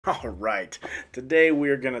All right, today we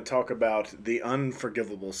are going to talk about the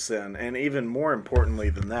unforgivable sin, and even more importantly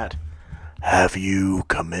than that, have you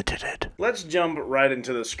committed it? Let's jump right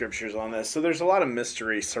into the scriptures on this. So, there's a lot of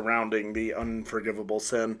mystery surrounding the unforgivable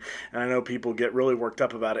sin, and I know people get really worked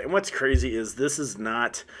up about it. And what's crazy is this is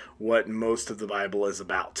not what most of the Bible is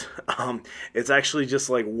about. It's actually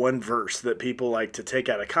just like one verse that people like to take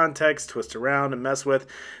out of context, twist around, and mess with.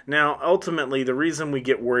 Now, ultimately, the reason we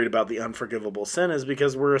get worried about the unforgivable sin is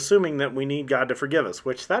because we're assuming that we need God to forgive us,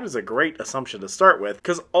 which that is a great assumption to start with,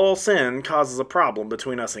 because all sin causes a problem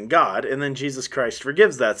between us and God, and then Jesus Christ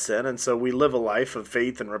forgives that sin, and so we live a life of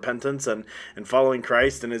faith and repentance and following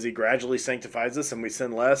Christ, and as He gradually sanctifies us and we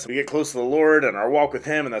sin less, we get close to the Lord and our walk with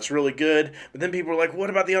Him, and that's really good. But then people are like,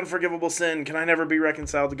 what about the unforgivable sin? Can I never be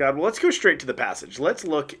reconciled to God? Well, let's go straight to the passage. Let's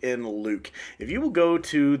look in Luke. If you will go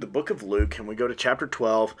to the book of Luke, and we go to chapter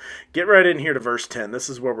 12, get right in here to verse 10. This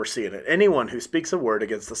is where we're seeing it. Anyone who speaks a word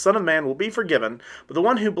against the Son of Man will be forgiven, but the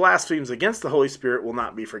one who blasphemes against the Holy Spirit will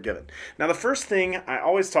not be forgiven. Now, the first thing I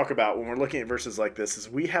always talk about when we're looking at verses like this is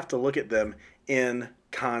we have to look at them in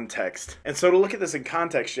context. And so to look at this in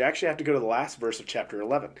context, you actually have to go to the last verse of chapter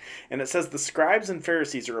 11. And it says, the scribes and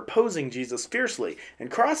Pharisees are opposing Jesus fiercely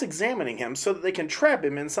and cross-examining him so that they can trap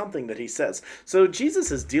him in something that he says. So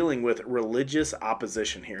Jesus is dealing with religious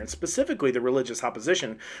opposition here. And specifically, the religious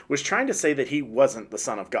opposition was trying to say that he wasn't the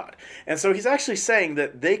Son of God. And so he's actually saying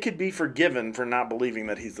that they could be forgiven for not believing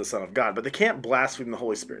that he's the Son of God, but they can't blaspheme the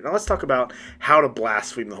Holy Spirit. Now let's talk about how to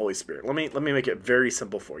blaspheme the Holy Spirit. Let me make it very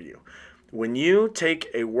simple for you. When you take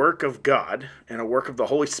a work of God and a work of the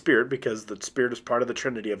Holy Spirit, because the Spirit is part of the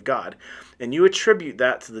Trinity of God, and you attribute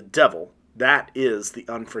that to the devil, that is the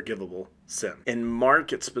unforgivable sin. In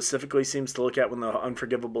Mark, it specifically seems to look at when the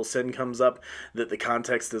unforgivable sin comes up, that the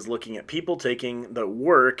context is looking at people taking the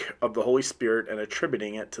work of the Holy Spirit and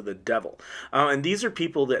attributing it to the devil. And these are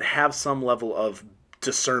people that have some level of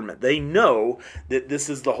discernment. They know that this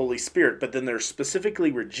is the Holy Spirit, but then they're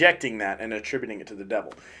specifically rejecting that and attributing it to the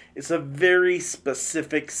devil. It's a very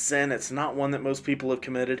specific sin. It's not one that most people have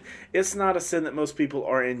committed. It's not a sin that most people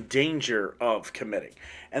are in danger of committing.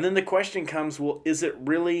 And then the question comes, well, is it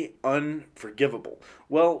really unforgivable?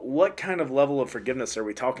 Well, what kind of level of forgiveness are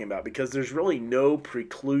we talking about? Because there's really no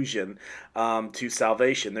preclusion to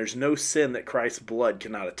salvation. There's no sin that Christ's blood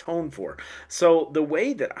cannot atone for. So the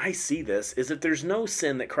way that I see this is that there's no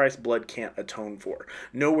sin that Christ's blood can't atone for.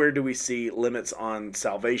 Nowhere do we see limits on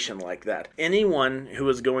salvation like that. Anyone who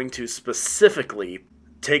is going to specifically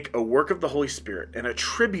take a work of the Holy Spirit and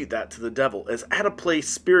attribute that to the devil is at a place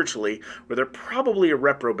spiritually where they're probably a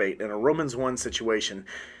reprobate in a Romans 1 situation,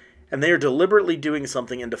 and they are deliberately doing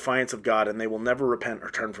something in defiance of God, and they will never repent or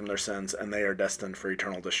turn from their sins, and they are destined for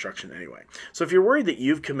eternal destruction anyway. So if you're worried that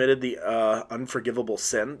you've committed the unforgivable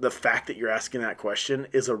sin, the fact that you're asking that question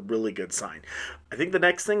is a really good sign. I think the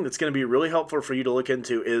next thing that's going to be really helpful for you to look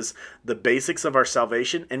into is the basics of our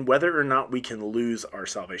salvation and whether or not we can lose our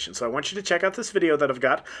salvation. So I want you to check out this video that I've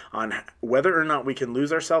got on whether or not we can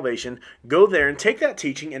lose our salvation. Go there and take that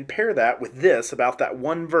teaching and pair that with this about that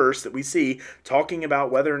one verse that we see talking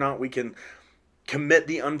about whether or not we can commit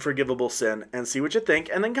the unforgivable sin, and see what you think,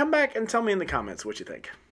 and then come back and tell me in the comments what you think.